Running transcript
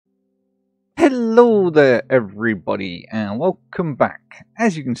Hello there, everybody, and welcome back.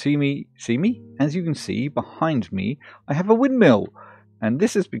 As you can As you can see behind me, I have a windmill, and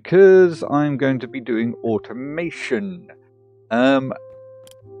this is because I'm going to be doing automation.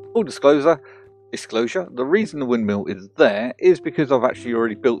 Full disclosure, the reason the windmill is there is because I've actually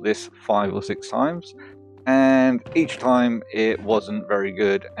already built this 5 or 6 times, and each time it wasn't very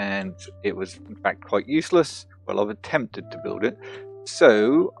good, and it was in fact quite useless. Well, I've attempted to build it.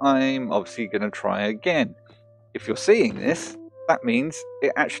 So I'm obviously going to try again. If you're seeing this, that means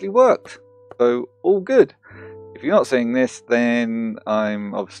it actually worked. So all good. If you're not seeing this, then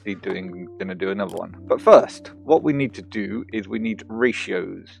I'm obviously going to do another one. But first, what we need to do is we need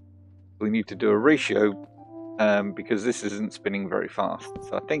ratios. We need to do a ratio because this isn't spinning very fast.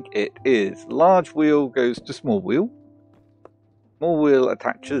 So I think it is large wheel goes to small wheel. Small wheel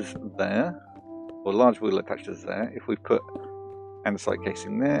attaches there, or large wheel attaches there. If we put andesite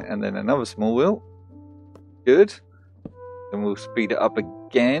casing there, and then another small wheel. Good. Then we'll speed it up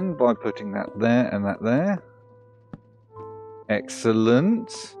again by putting that there and that there.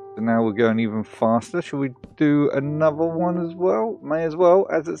 Excellent. So now we're going even faster. Shall we do another one as well? May as well,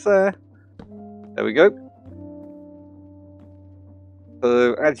 as it's there. There we go.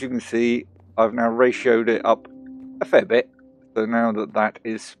 So as you can see, I've now ratioed it up a fair bit. So now that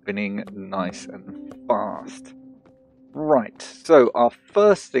is spinning nice and fast. Right, so our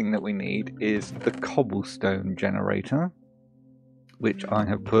first thing that we need is the cobblestone generator, which I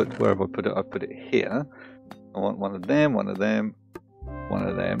have put, where have I put it? I put it here. I want one of them, one of them, one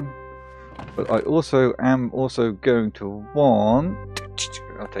of them. But I am also going to want,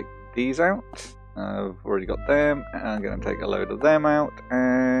 I'll take these out. I've already got them. I'm going to take a load of them out,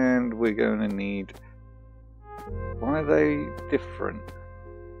 and we're going to need, why are they different?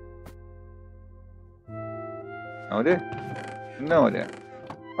 No idea. No idea.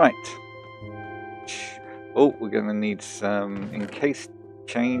 Right. Oh, we're going to need some encased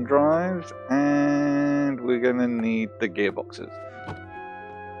chain drives, and we're going to need the gearboxes.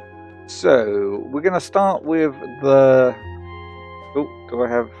 So we're going to start with the. Oh, do I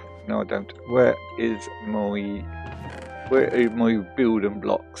have? No, I don't. Where are my building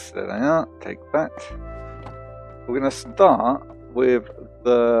blocks? There they are. Take that. We're going to start with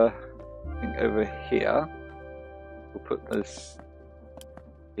the thing over here. We'll put this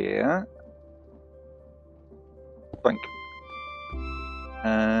here. Thank you.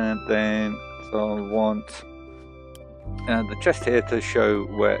 And then, so I want the chest here to show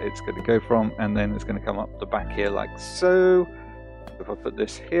where it's going to go from, and then it's going to come up the back here like so. If I put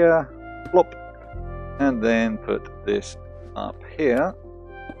this here, plop, and then put this up here,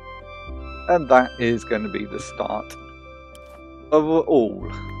 and that is going to be the start of it all.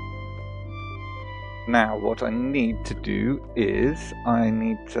 Now, what I need to do is I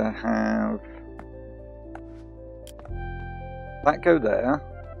need to have that go there,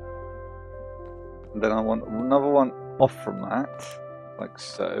 and then I want another one off from that, like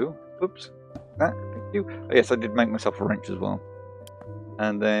so. Oops, that, thank you. Oh, yes, I did make myself a wrench as well.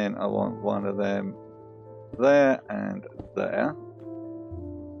 And then I want one of them there and there.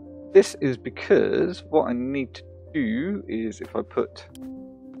 This is because what I need to do is if I put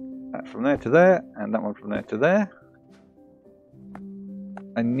that from there to there, and that one from there to there.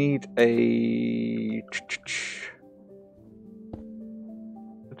 I need a...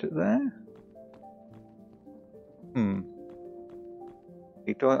 Put it there?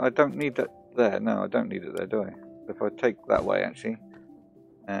 I don't need that there. No, I don't need it there, do I? If I take that way, actually,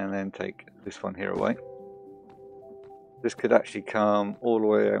 and then take this one here away, this could actually come all the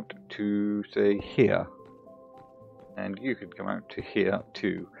way out to, say, here. And you could come out to here,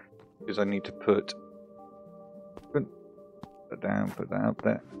 too. Because I need to put that down, put that up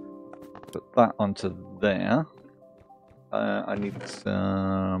there, put that onto there. I need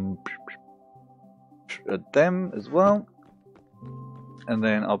some of them as well, and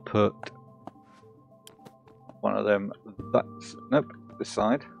then I'll put one of them. That's nope, this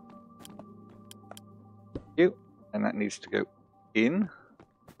side. You, and that needs to go in,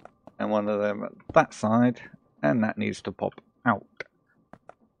 and one of them at that side, and that needs to pop out.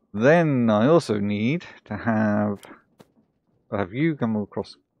 Then I also need to have you come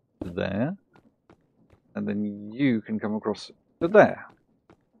across to there, and then you can come across to there,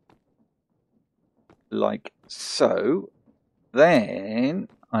 like so. Then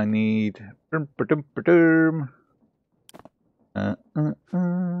I need I'll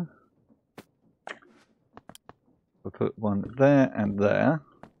put one there and there,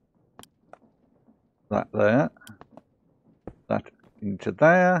 that there, that into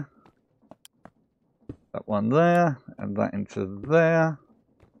there, that one there, and that into there,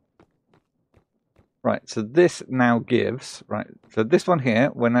 Right, so this now gives, right, so this one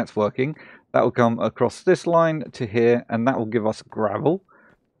here, when that's working, that will come across this line to here, and that will give us gravel.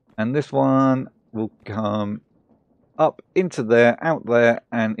 And this one will come up into there, out there,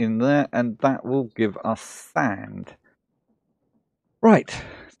 and in there, and that will give us sand. Right,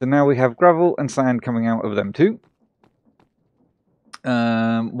 so now we have gravel and sand coming out of them too.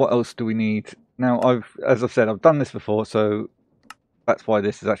 What else do we need? Now, as I've said, I've done this before, so that's why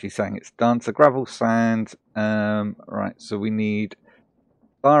this is actually saying it's done. So gravel, sand, right, so we need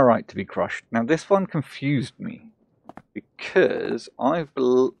diorite to be crushed. Now, this one confused me because I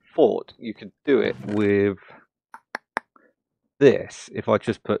thought you could do it with this if I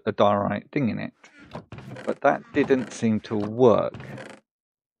just put a diorite thing in it, but that didn't seem to work.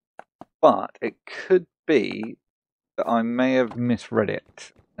 But it could be that I may have misread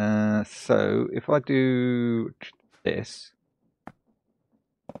it. So if I do this,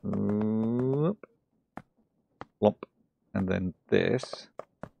 whoop, plop, and then this,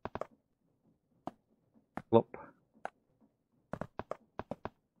 plop,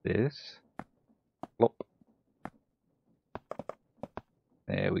 this, plop.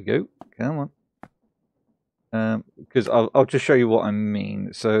 There we go. Come on. Because I'll just show you what I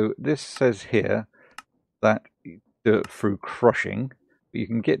mean. So this says here that you do it through crushing, but you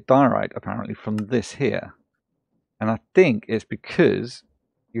can get diorite apparently from this here. And I think it's because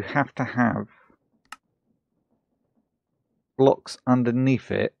you have to have blocks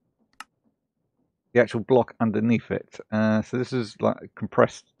underneath it, the actual block underneath it. So this is like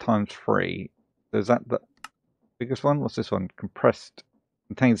compressed ×3. So is that the biggest one? What's this one? Compressed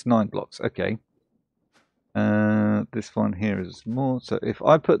contains 9 blocks. Okay. This one here is more. So if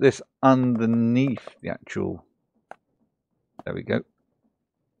I put this underneath the actual, there we go.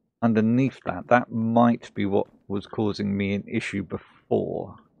 Underneath that, that might be what was causing me an issue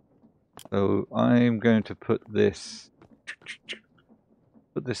before. So I'm going to put this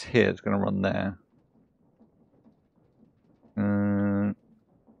here. It's going to run there. And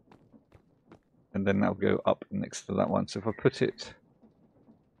then that'll go up next to that one. So if I put it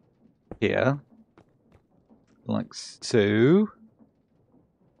here, like so,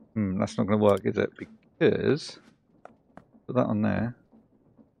 that's not going to work, is it? Because put that on there.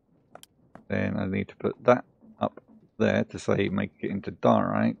 Then I need to put that up there to say make it into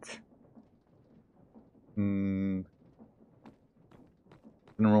diorite. In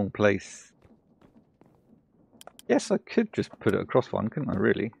the wrong place. Yes, I could just put it across one, couldn't I,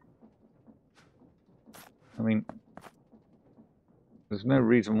 really? I mean, there's no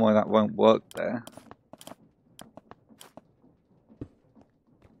reason why that won't work there.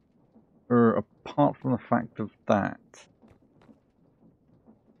 Or apart from the fact of that.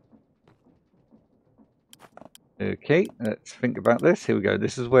 Okay, let's think about this. Here we go.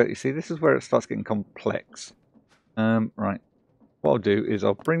 This is where, you see, this is where it starts getting complex. Right. What I'll do is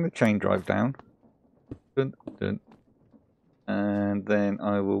I'll bring the chain drive down. Dun, dun. And then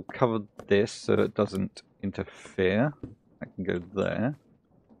I will cover this so it doesn't interfere. I can go there.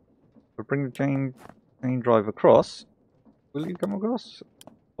 I'll bring the chain drive across. Will you come across?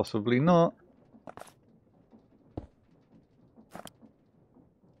 Possibly not.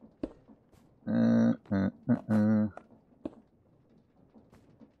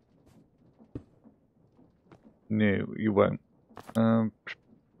 No, you won't.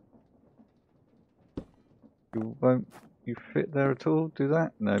 You won't. You fit there at all? Do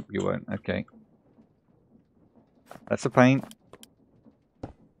that? No, you won't. Okay. That's a pain.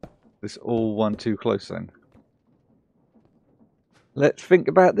 This all one too close then. Let's think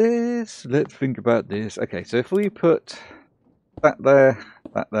about this. Let's think about this. Okay, so if we put that there,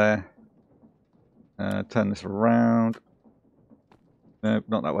 turn this around. No,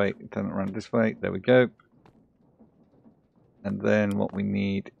 not that way. Turn it around this way. There we go. And then what we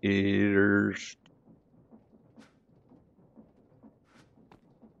need is...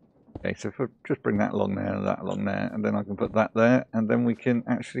 Okay, so if I just bring that along there, and then I can put that there, and then we can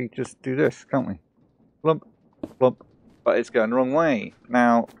actually just do this, can't we? Plump, plump. But it's going the wrong way.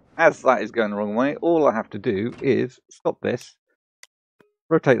 Now, as that is going the wrong way, all I have to do is stop this,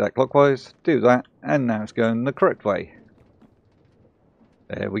 rotate that clockwise, do that, and now it's going the correct way.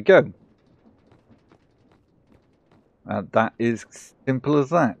 There we go. That is simple as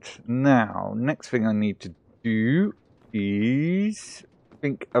that. Now, next thing I need to do is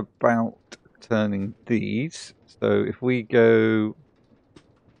think about turning these. So if we go...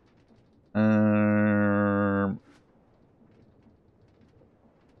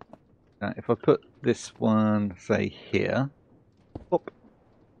 if I put this one, say, here, pop,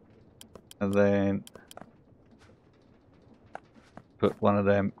 and then put one of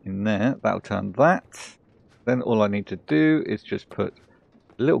them in there. That'll turn that. Then all I need to do is just put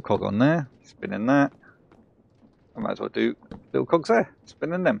a little cog on there, spinning that. I might as well do little cogs there,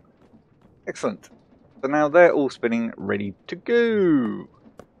 spinning them. Excellent. So now they're all spinning, ready to go.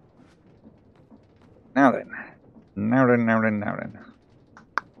 Now then. Now then, now then, now then.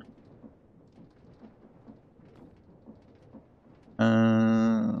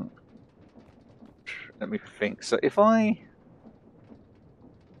 Let me think. So if I...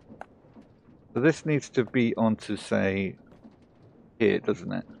 So this needs to be onto, say, here,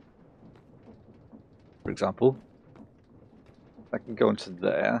 doesn't it? For example. I can go onto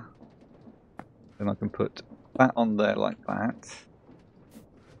there. Then I can put that on there like that.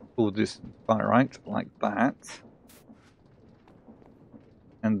 All this diorite like that.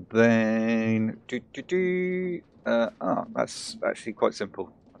 And then... that's actually quite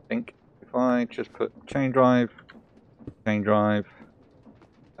simple, I think. If I just put chain drive, that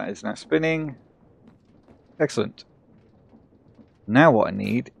is now spinning. Excellent. Now what I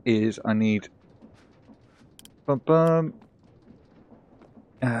need is lava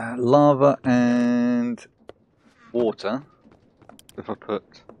and water. If I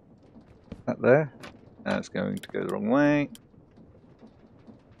put that there, that's going to go the wrong way.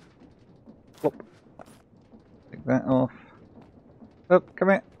 Plop. Take that off. Oh, come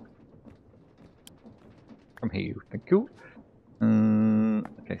here. Come here, thank you.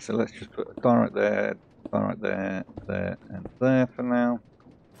 Okay, so let's just put a diorite there, there, and there for now.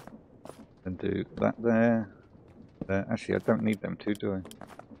 And do that there. There. Actually, I don't need them two, do I?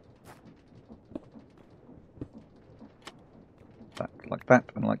 That, like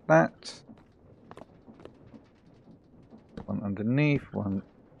that, and like that. One underneath, one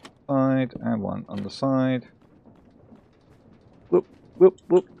side, and one on the side. Whoop, whoop,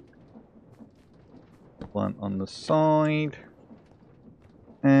 whoop. One on the side.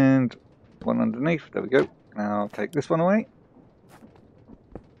 And one underneath. There we go. Now take this one away.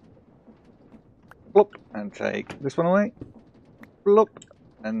 Plop. And take this one away. Plop.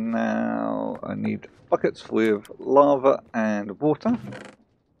 And now I need buckets with lava and water.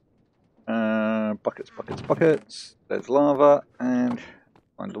 Buckets, buckets, buckets. There's lava and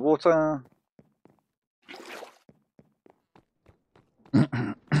underwater.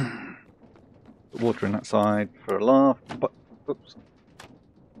 Water in that side for a laugh. Oops.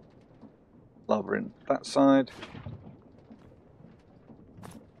 Lava in that side.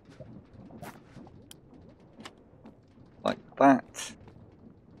 Like that.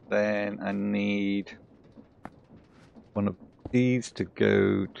 Then I need one of these to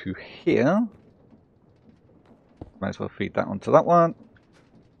go to here. Might as well feed that onto that one.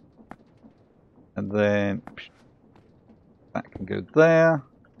 And then that can go there.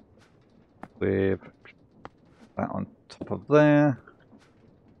 With that on top of there.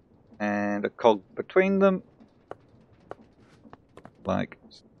 And a cog between them. Like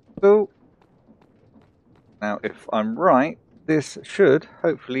so. Now if I'm right, this should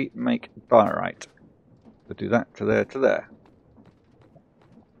hopefully make diorite. So do that to there to there.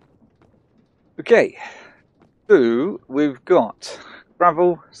 Okay. So we've got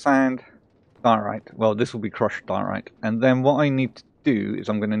gravel, sand, diorite. Well, this will be crushed diorite. And then what I need to do is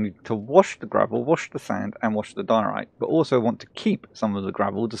I'm going to need to wash the gravel, wash the sand, and wash the diorite. But also want to keep some of the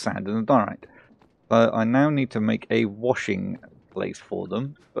gravel, the sand, and the diorite. So I now need to make a washing place for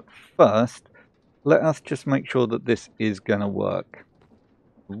them. But first, let us just make sure that this is going to work.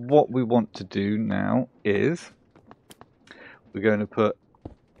 What we want to do now is we're going to put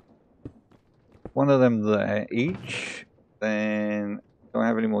one of them there each. Then, do I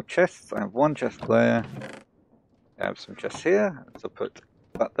have any more chests? I have one chest there. I have some chests here. So put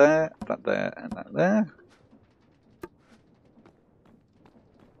that there, and that there.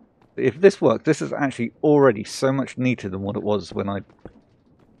 If this works, this is actually already so much neater than what it was when I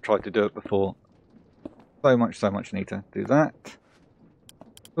tried to do it before. So much neater. Do that.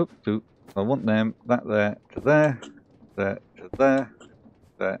 Oops, oops. I want them, that there to there, there to there,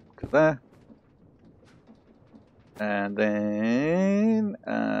 there to there. And then,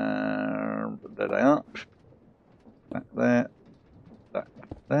 there they are. That there, that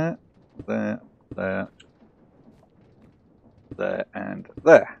there, there, there, and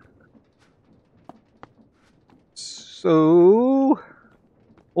there. So,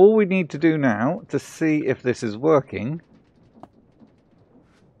 all we need to do now to see if this is working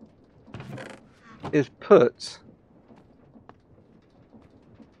is put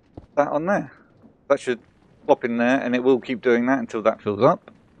that on there. That should plop in there, and it will keep doing that until that fills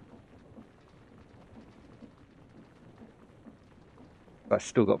up. That that's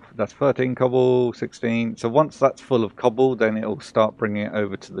still got, that's 13 cobble, 16. So once that's full of cobble, then it'll start bringing it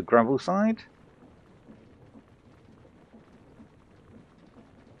over to the gravel side.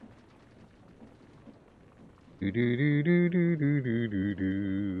 Do do do do do do do do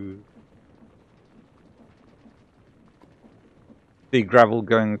do. The gravel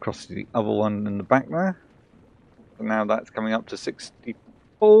going across to the other one in the back there. So now that's coming up to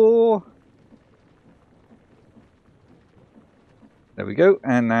 64. There we go,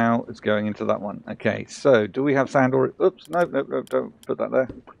 and now it's going into that one. Okay, so do we have sand already? Oops, no, don't put that there.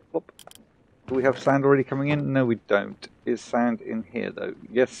 Whoop. Do we have sand already coming in? No, we don't. Is sand in here though?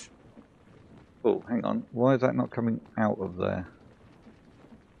 Yes. Oh, hang on. Why is that not coming out of there?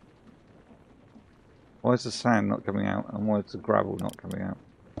 Why is the sand not coming out, and why is the gravel not coming out?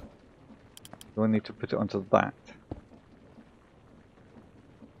 Do I need to put it onto that?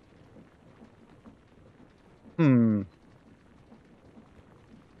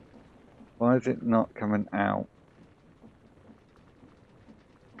 Why is it not coming out?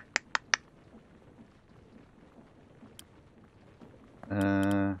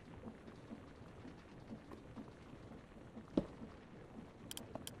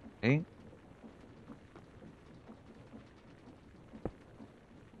 Okay.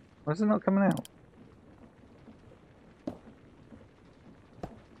 Why is it not coming out?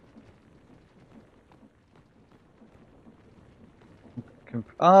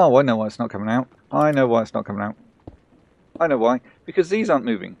 Oh, I know why it's not coming out. I know why it's not coming out. I know why. Because these aren't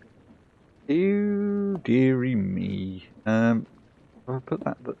moving. Ew, dearie me. I put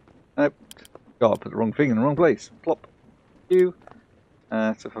that. Nope. God, I put the wrong thing in the wrong place. Plop. Ew.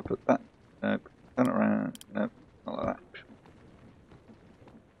 So if I put that. Nope. Turn it around. Nope. Not like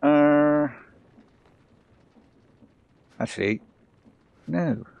that. Actually,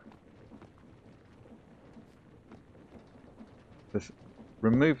 no. Let's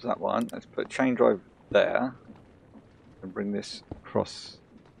remove that one. Let's put chain drive there. And bring this across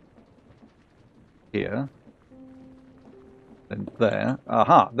here. Then there.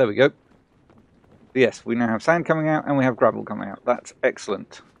 Aha, there we go. Yes, we now have sand coming out and we have gravel coming out. That's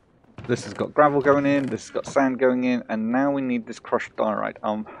excellent. This has got gravel going in, this has got sand going in, and now we need this crushed diorite.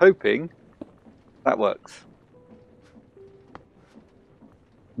 I'm hoping that works.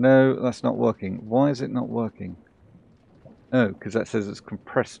 No, that's not working. Why is it not working? Oh, because that says it's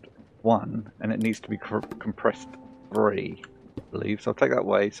compressed 1 and it needs to be compressed 3, I believe. So I'll take that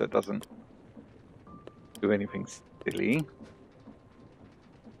away so it doesn't do anything silly.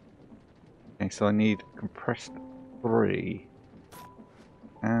 Okay, so I need compressed 3.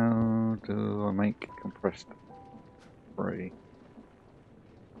 How do I make compressed 3?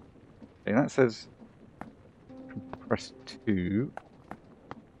 Okay, that says compressed 2.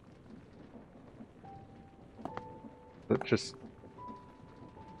 But just...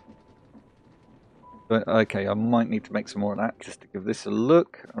 But, okay, I might need to make some more of that just to give this a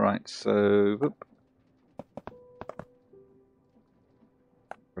look. Alright, so... Whoop.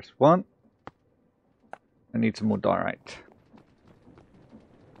 Press 1. I need some more diorite.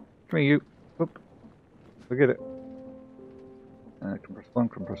 Come here, you. Whoop. Forget it. Compress 1,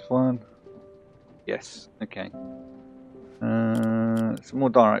 compress 1. Yes, okay. Some more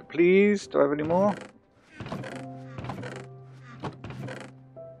diorite, please. Do I have any more?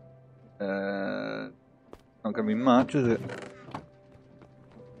 Not going to be much, is it?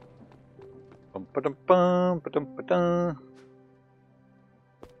 Bum, ba-dum, bum, ba-dum, ba-dum.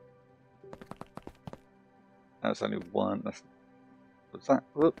 That's only one. What's that?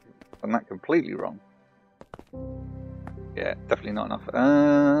 Whoop. Done that completely wrong. Yeah, definitely not enough.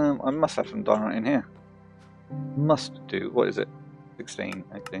 I must have some diorite in here. Must do. What is it? 16.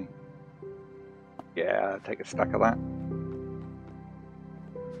 Okay. Yeah, take a stack of that.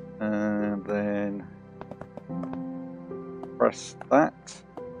 And then press that.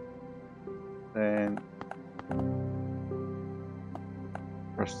 Then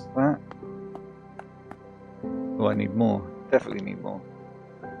press that. Oh, I need more. Definitely need more.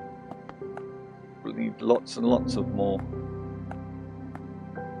 We'll need lots and lots of more.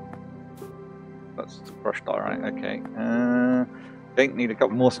 That's the crushed diorite. Okay. Okay, need a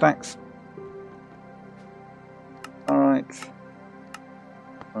couple more stacks. Alright.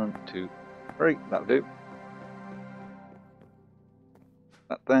 1, 2, 3. That'll do.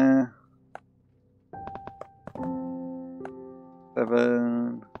 That there.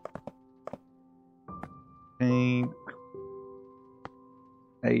 7.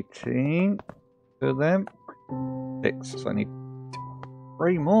 18. 2 of them. 6. So I need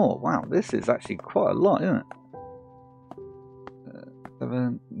 3 more. Wow, this is actually quite a lot, isn't it?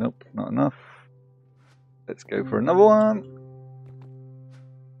 7. Nope, not enough. Let's go for another one.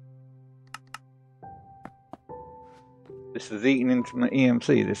 This is eating into my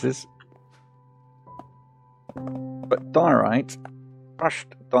EMC, this is. But diorite,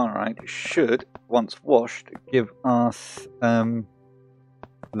 crushed diorite, should, once washed, give us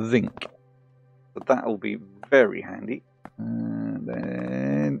zinc. So that will be very handy. And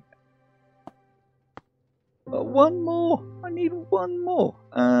then... one more! I need one more!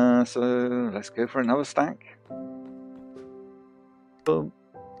 So let's go for another stack. Boom,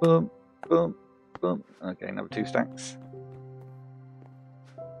 boom, boom, boom. Okay, another 2 stacks.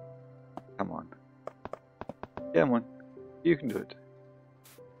 Come on. Come on. You can do it.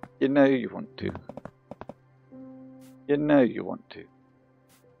 You know you want to. You know you want to.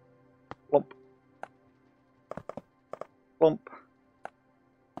 Plump. Plump.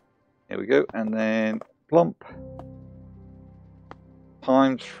 Here we go. And then plump.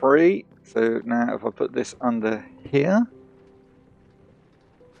 Times 3. So now if I put this under here.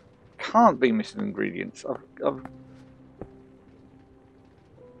 Can't be missing ingredients.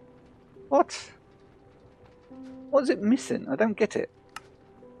 What? What is it missing? I don't get it.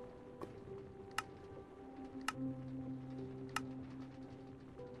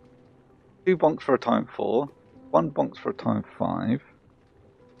 Two bonks for a time 4. 1 bonks for a time 5.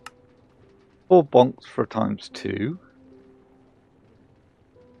 4 bonks for a times 2.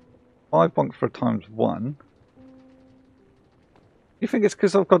 5 bonks for a times 1. You think it's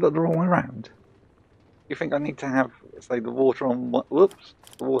because I've got it the wrong way around? You think I need to have, say, the water on one, whoops,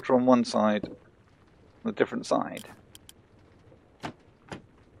 the water on one side, on a different side?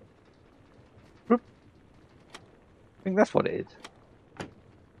 Whoop. I think that's what it is.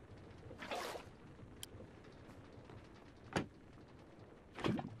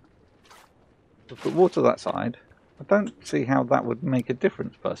 Put water that side. I don't see how that would make a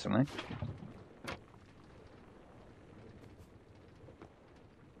difference personally.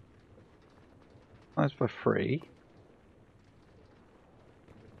 Times by 3.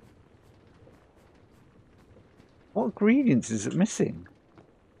 What ingredients is it missing?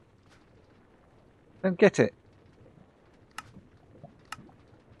 Don't get it.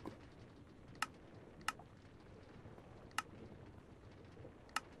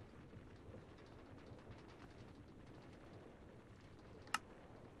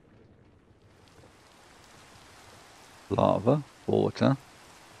 Lava, water.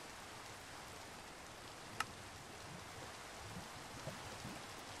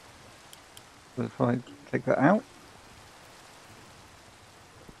 So if I take that out.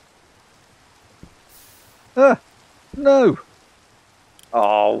 Ah! No!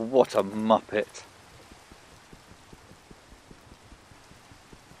 Oh, what a muppet.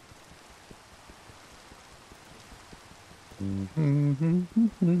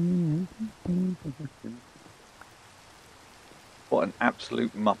 What an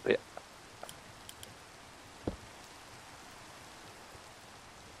absolute muppet.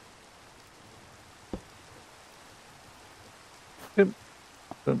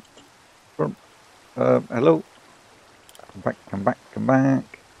 Hello. Come back, come back, come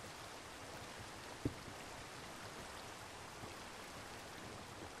back.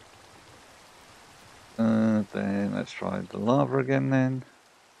 Then let's try the lava again then.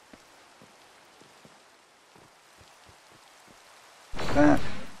 That,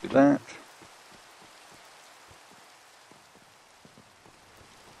 do that.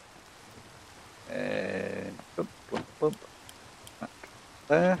 And bump, bump, bump. That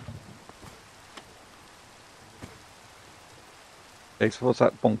there. Okay, so what's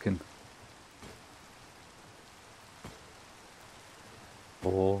that bonking?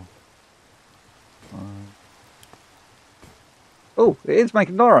 4, 5. Oh, it is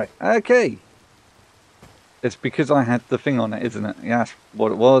making diorite. Okay. It's because I had the thing on it, isn't it? Yeah, that's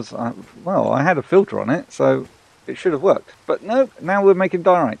what it was. Well, I had a filter on it, so it should have worked. But no, now we're making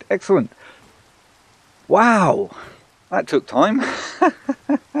diorite. Excellent. Wow, that took time.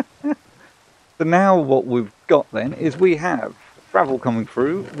 So now what we've got then is we have gravel coming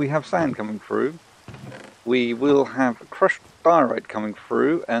through, we have sand coming through, we will have crushed diorite coming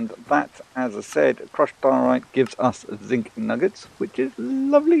through, and that, as I said, crushed diorite gives us zinc nuggets, which is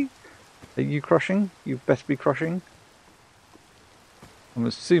lovely. Are you crushing? You best be crushing. I'm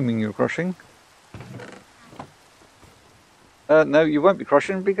assuming you're crushing. No, you won't be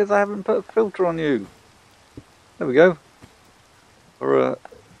crushing because I haven't put a filter on you. There we go. Or a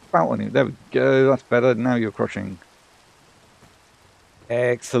spout on you. There we go. That's better. Now you're crushing.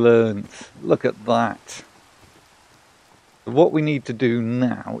 Excellent. Look at that. So what we need to do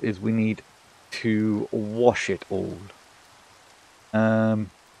now is we need to wash it all. And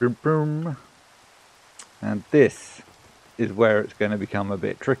this is where it's going to become a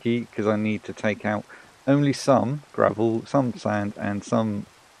bit tricky because I need to take out only some gravel, some sand, and some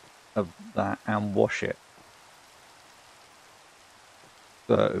of that, and wash it.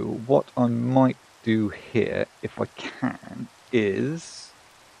 So what I might do here, if I can, is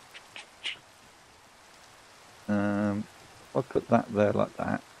I'll put that there like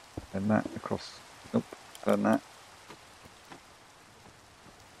that, and that across. Nope, turn that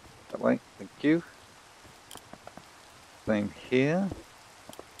way. Thank you. Same here.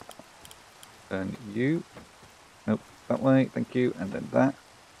 Turn you. Nope, that way. Thank you. And then that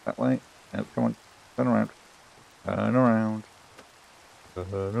way. Nope, come on. Turn around. Turn around.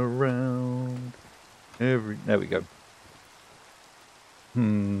 Turn around. There we go.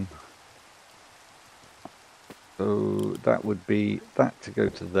 So that would be that to go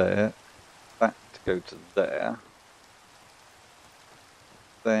to there, that to go to there.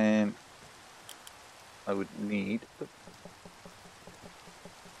 Then I would need that.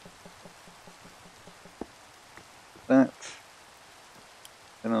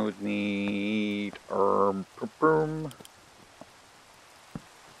 Then I would need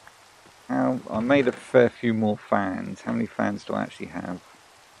I made a fair few more fans. How many fans do I actually have?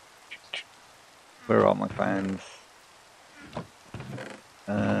 Where are my fans?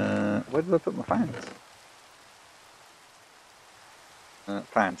 Where did I put my fans?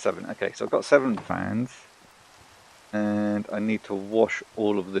 Fan 7. Okay, so I've got 7 fans. And I need to wash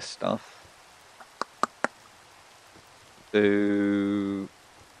all of this stuff. So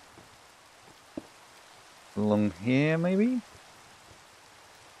along here maybe?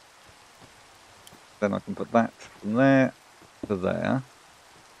 Then I can put that from there to there.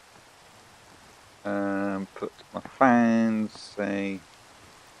 Put my fans, say,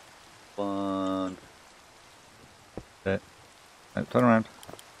 1 there. No, turn around.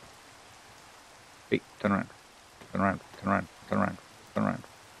 Hey, turn around. Turn around, turn around, turn around, turn around.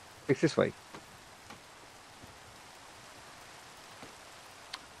 Face this way.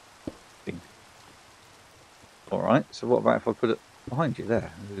 Bing. Alright, so what about if I put it behind you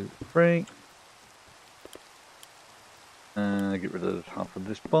there? 3. Get rid of half of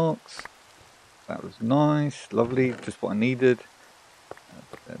this box. That was nice, lovely, just what I needed.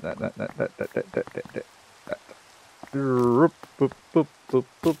 Oh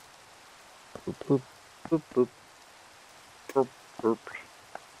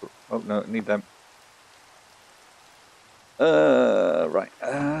no, I need them. Right,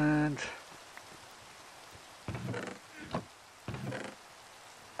 and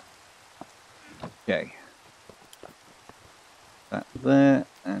okay. That there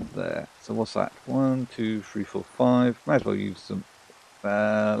and there. So what's that? 1, 2, 3, 4, 5. Might as well use some.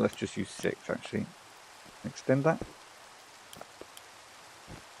 Let's just use 6 actually. Extend that.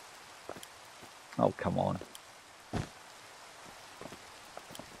 Oh, come on.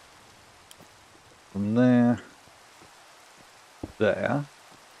 From there. There.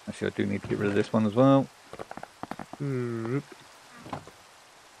 Actually, I do need to get rid of this one as well.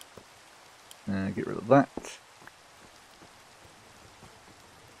 Get rid of that.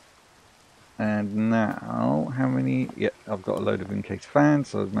 And now, how many? Yeah, I've got a load of in-case fans,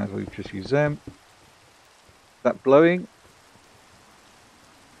 so I might as well just use them. Is that blowing?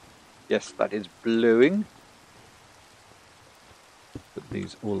 Yes, that is blowing. Put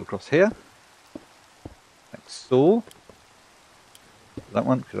these all across here. Like so. That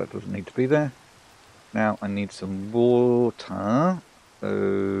one, because that doesn't need to be there. Now I need some water.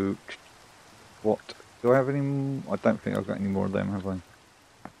 So, what? Do I have any? I don't think I've got any more of them, have I?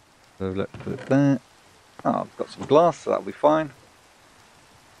 So let's put it there. Oh, I've got some glass, so that'll be fine.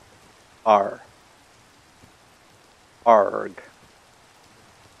 Arg.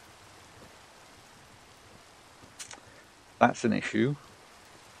 That's an issue.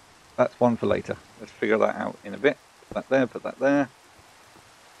 That's one for later. Let's figure that out in a bit. Put that there, put that there.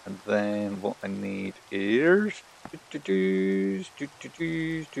 And then what I need is I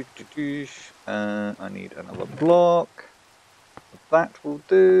need another block. That will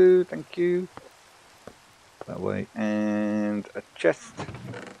do, thank you. That way, and a chest.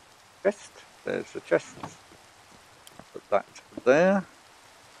 There's the chest. Put that there.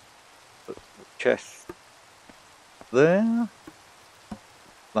 Put the chest there.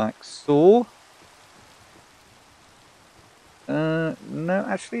 Like so. No,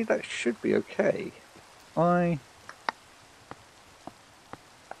 actually that should be okay. No,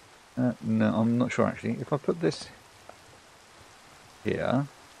 I'm not sure actually. If I put this here,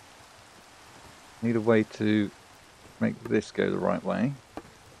 I need a way to make this go the right way.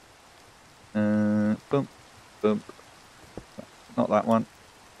 Bump, bump. Not that one.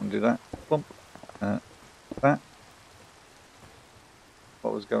 I'll do that. Bump. That.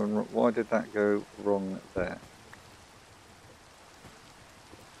 What was going wrong? Why did that go wrong there?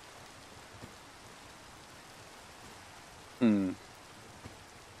 Hmm.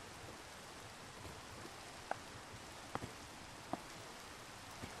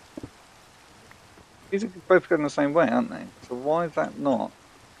 These are both going the same way, aren't they? So why is that not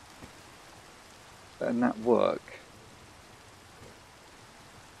letting that work?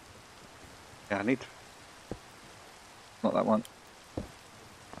 Yeah, I need to... Not that one.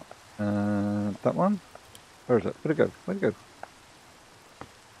 That one? Where is it? Where'd it go? Where'd it go?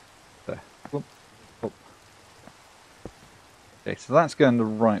 There. Whoop. Whoop. Okay, so that's going the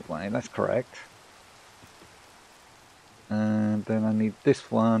right way. That's correct. And then I need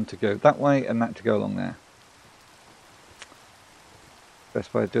this one to go that way and that to go along there.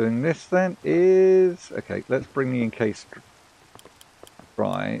 Best way of doing this then is... Okay, let's bring the encased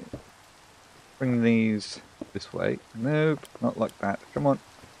dry. Bring these this way. Nope, not like that. Come on.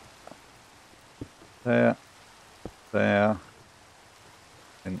 There. There.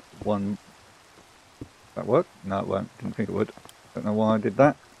 And one... That work? No, it won't. Didn't think it would. Don't know why I did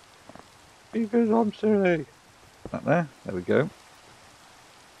that. Because I'm silly. That there. There we go.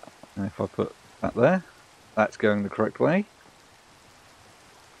 And if I put that there, that's going the correct way.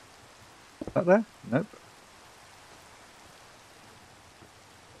 That there? Nope.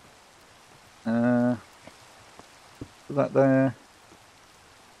 Put that there.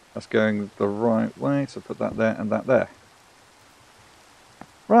 That's going the right way, so put that there and that there.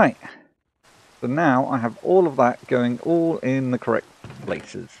 Right. So now I have all of that going all in the correct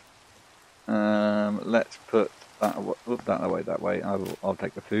places. Let's put that away, that way. I'll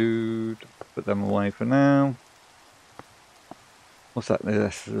take the food, put them away for now. What's that?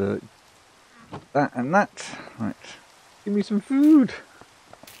 This, that and that. Right. Give me some food.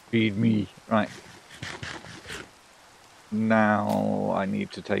 Feed me. Right. Now I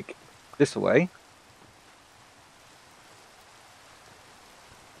need to take this away.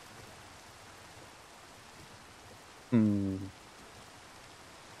 Bum,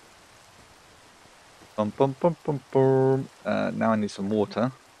 bum, bum, bum, bum. Now I need some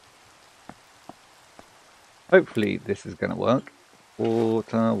water. Hopefully this is going to work.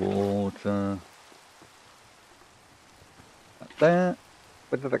 Water, water. Up there.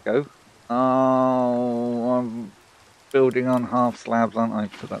 Where did that go? Oh, I'm building on half slabs, aren't I?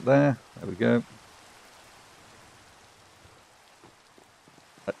 Put that there. There we go.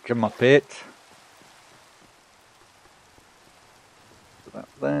 Come up it. Put that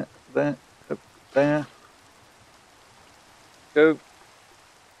there, there, up there. Go.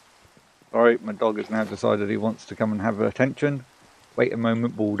 Sorry, my dog has now decided he wants to come and have attention. Wait a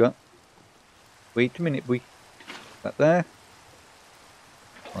moment, Boulder. Wait a minute, boy. That there.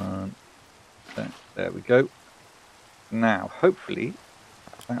 One. There we go. Now, hopefully,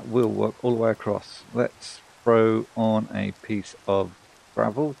 that will work all the way across. Let's throw on a piece of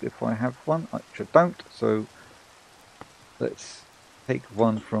gravel if I have one, which I don't. So let's take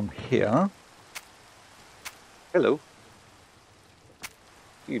one from here. Hello.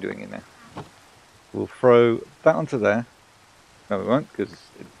 What are you doing in there? We'll throw that onto there. No, we won't, because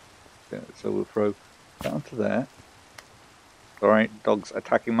so we'll throw that onto there. Alright, dog's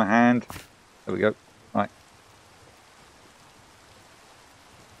attacking my hand. There we go. Right.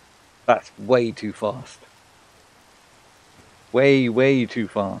 That's way too fast. Way too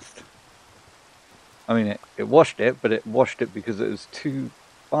fast. I mean, it washed it, but it washed it because it was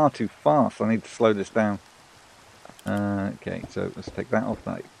far too fast. I need to slow this down. Okay, so let's take that off,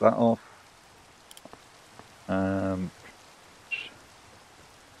 that off.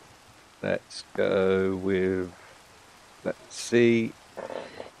 Let's go with, let's see,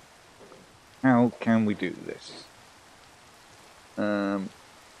 how can we do this? We're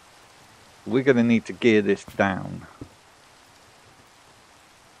going to need to gear this down.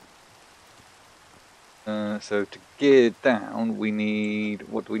 So to gear down, we need,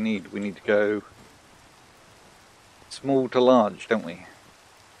 what do we need? We need to go small to large, don't we?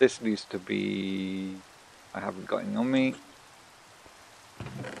 This needs to be, I haven't got any on me.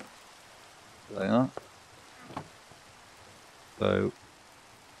 There they are. So,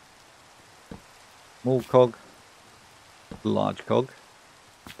 small cog, large cog,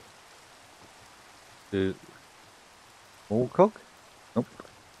 to small cog, nope.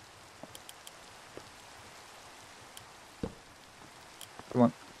 Come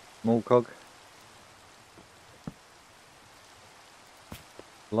on, small cog,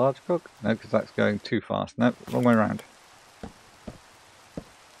 large cog, no, because that's going too fast, no, wrong way around.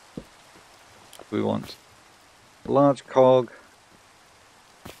 We want large cog,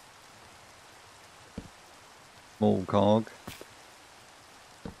 small cog,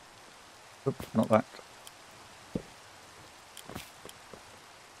 Oops, not that.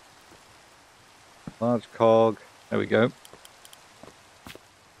 Large cog. There we go.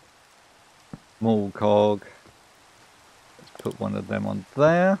 Small cog. Let's put one of them on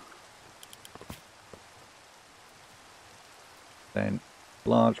there. Then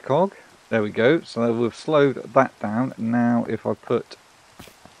large cog. There we go. So we've slowed that down. Now if I put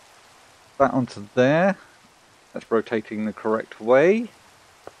that onto there, that's rotating the correct way.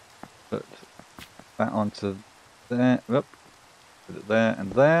 Put that onto there. Oop. Put it there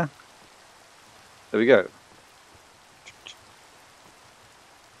and there. There we go.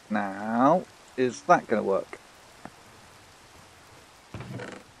 Now, is that going to work?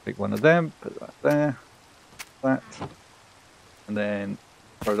 Pick one of them, put that there, that, and then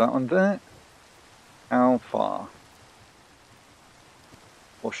throw that on there. How far?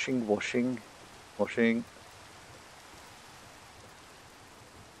 Washing, washing, washing.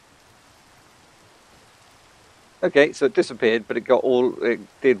 Okay, so it disappeared, but it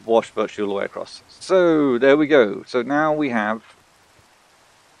did wash virtually all the way across. So there we go. So now we have,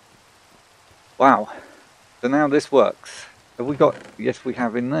 wow. So now this works. Have we got, yes we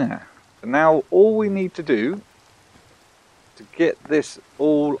have in there. So now all we need to do to get this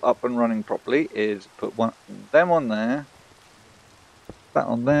all up and running properly is put them on there, that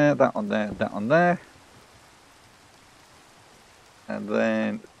on there, that on there, that on there. And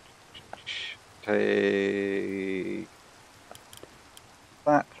then take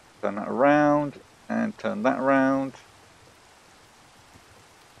that, turn that around, and turn that around.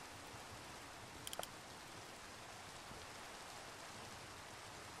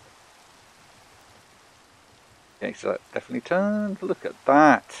 Okay, so that definitely turned. Look at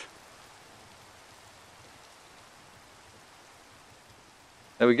that.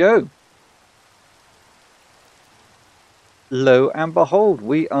 There we go. Lo and behold,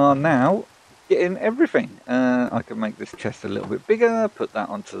 we are now getting everything. I can make this chest a little bit bigger, put that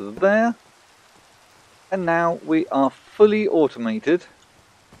onto there. And now we are fully automated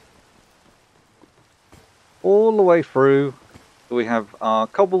all the way through. We have our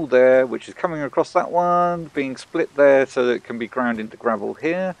cobble there, which is coming across that one, being split there so that it can be ground into gravel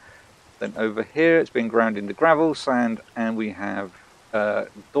here. Then over here it's being ground into gravel, sand, and we have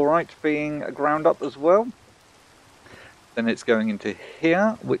dorite being ground up as well. Then it's going into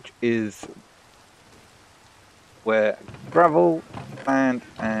here, which is where gravel, sand,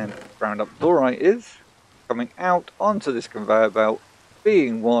 and ground up dorite is. Coming out onto this conveyor belt,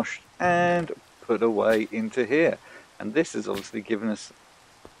 being washed and put away into here. And this has obviously given us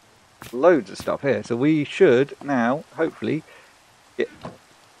loads of stuff here. So we should now, hopefully, get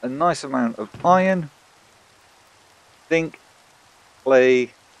a nice amount of iron, zinc,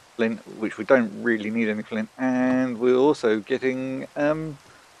 clay, flint, which we don't really need any flint, and we're also getting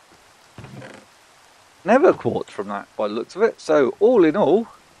nether quartz from that by the looks of it. So all in all,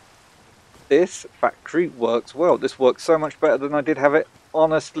 this factory works well. This works so much better than I did have it.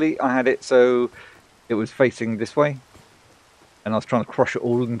 Honestly, I had it so it was facing this way, and I was trying to crush it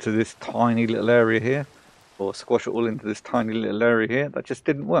all into this tiny little area here, or squash it all into this tiny little area here. That just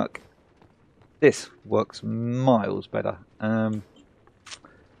didn't work. This works miles better.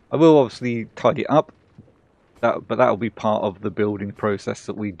 I will obviously tidy it up, but that will be part of the building process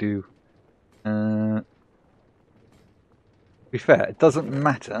that we do. To be fair, it doesn't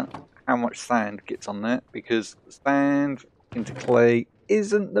matter how much sand gets on there, because sand into clay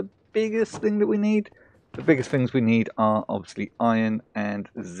isn't the biggest thing that we need. The biggest things we need are obviously iron and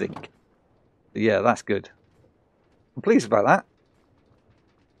zinc. So yeah, that's good. I'm pleased about that.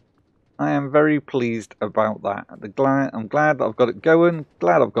 I am very pleased about that. I'm glad that I've got it going,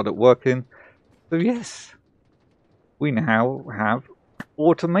 glad I've got it working. So yes, we now have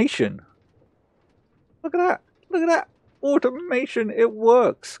automation. Look at that, look at that. Automation, it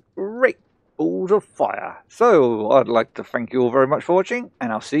works. Great balls of fire. So I'd like to thank you all very much for watching,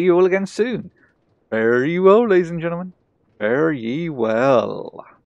 and I'll see you all again soon. Fare ye well, ladies and gentlemen. Fare ye well.